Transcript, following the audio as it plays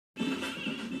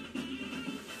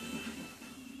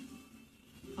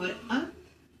और अब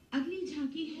अगली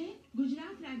झांकी है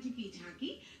गुजरात राज्य की झांकी,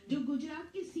 जो गुजरात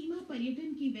के सीमा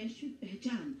पर्यटन की वैश्विक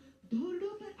पहचान धोरडो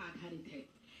पर आधारित है।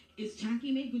 इस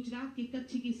झांकी में गुजरात के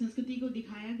कच्छ की संस्कृति को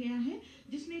दिखाया गया है,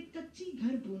 जिसमें कच्ची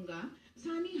घर भूंगा,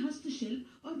 स्थानीय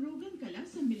हस्तशिल्प और रोगन कला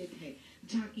सम्मिलित है।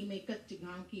 झांकी में कच्छ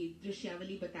गांव की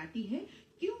दृश्यावली बताती है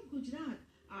क्यों गुजरात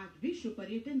आज विश्व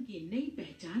पर्यटन की नई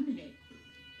पहचान है।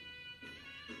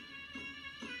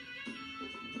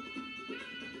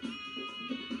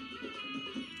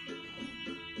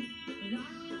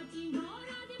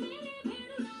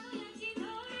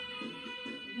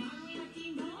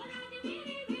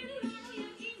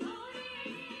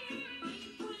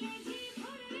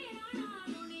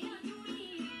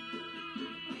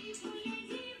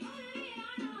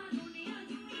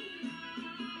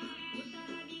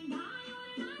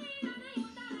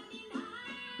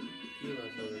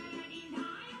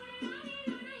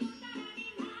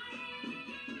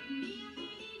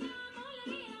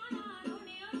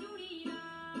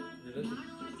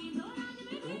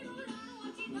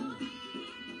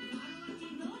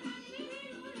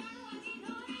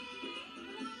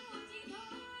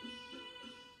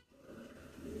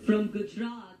 From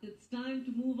Gujarat, it's time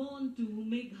to move on to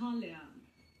Meghalaya.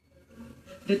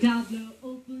 The tableau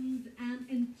opens an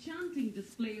enchanting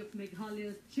display of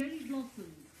Meghalaya's cherry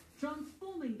blossoms,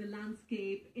 transforming the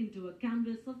landscape into a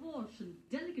canvas awash in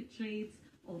delicate shades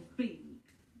of pink.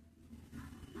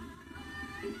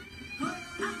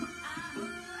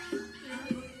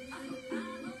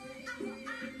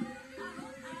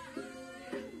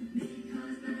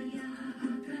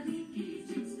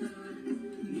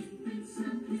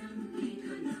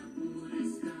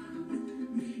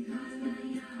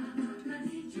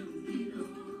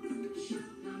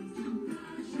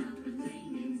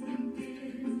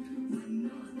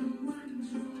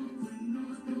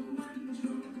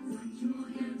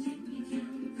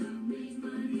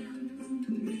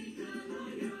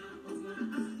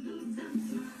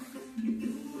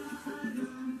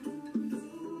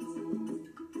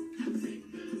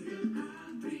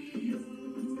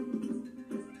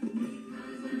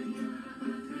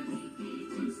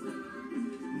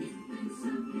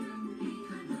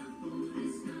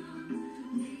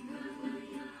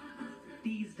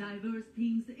 Diverse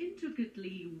themes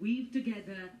intricately weave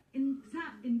together,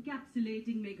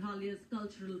 encapsulating Meghalaya's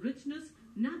cultural richness,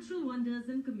 natural wonders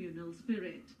and communal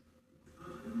spirit.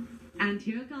 And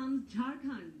here comes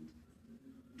Jharkhand,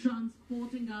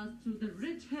 transporting us through the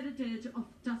rich heritage of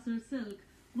Tussar silk,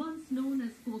 once known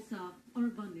as Kosa or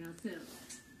Banya silk.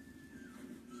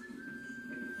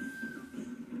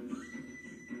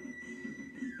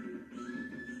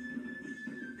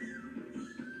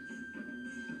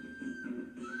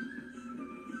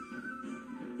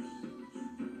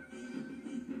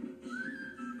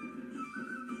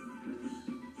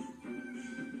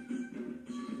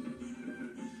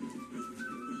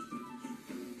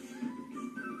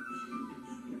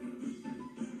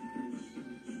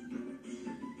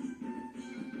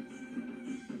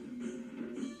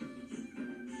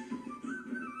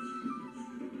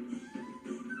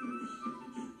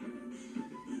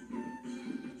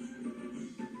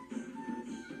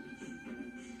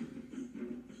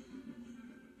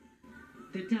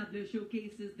 The tableau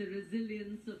showcases the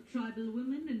resilience of tribal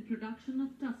women in production of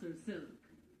Tussar silk.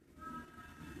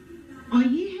 और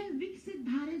ये है विकसित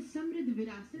भारत समृद्ध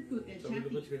विरासत को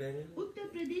दर्शाती उत्तर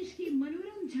प्रदेश की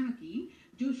मनोरम झांकी,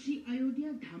 जो श्री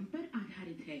अयोध्या धाम पर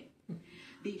आधारित है।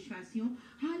 देशवासियों,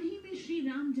 हाल ही में श्री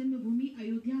राम जन्मभूमि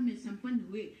अयोध्या में संपन्न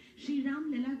हुए श्री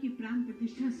राम लला की प्राण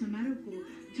प्रतिष्ठा समारोह को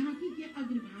झांकी के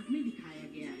अग्रभाग में दिखाया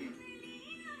गया है।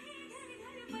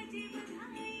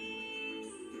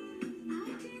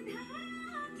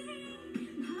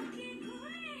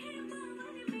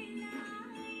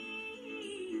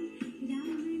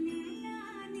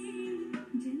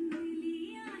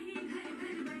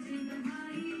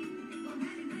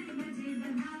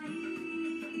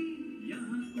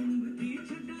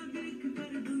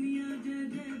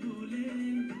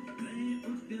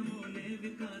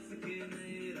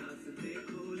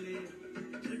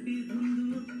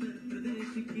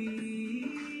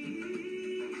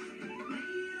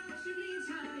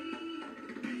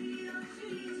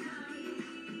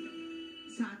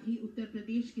 साथ ही उत्तर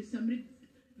प्रदेश की समृद्ध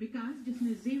विकास,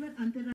 जिसमें जेवर अंतर्राष्ट्रीय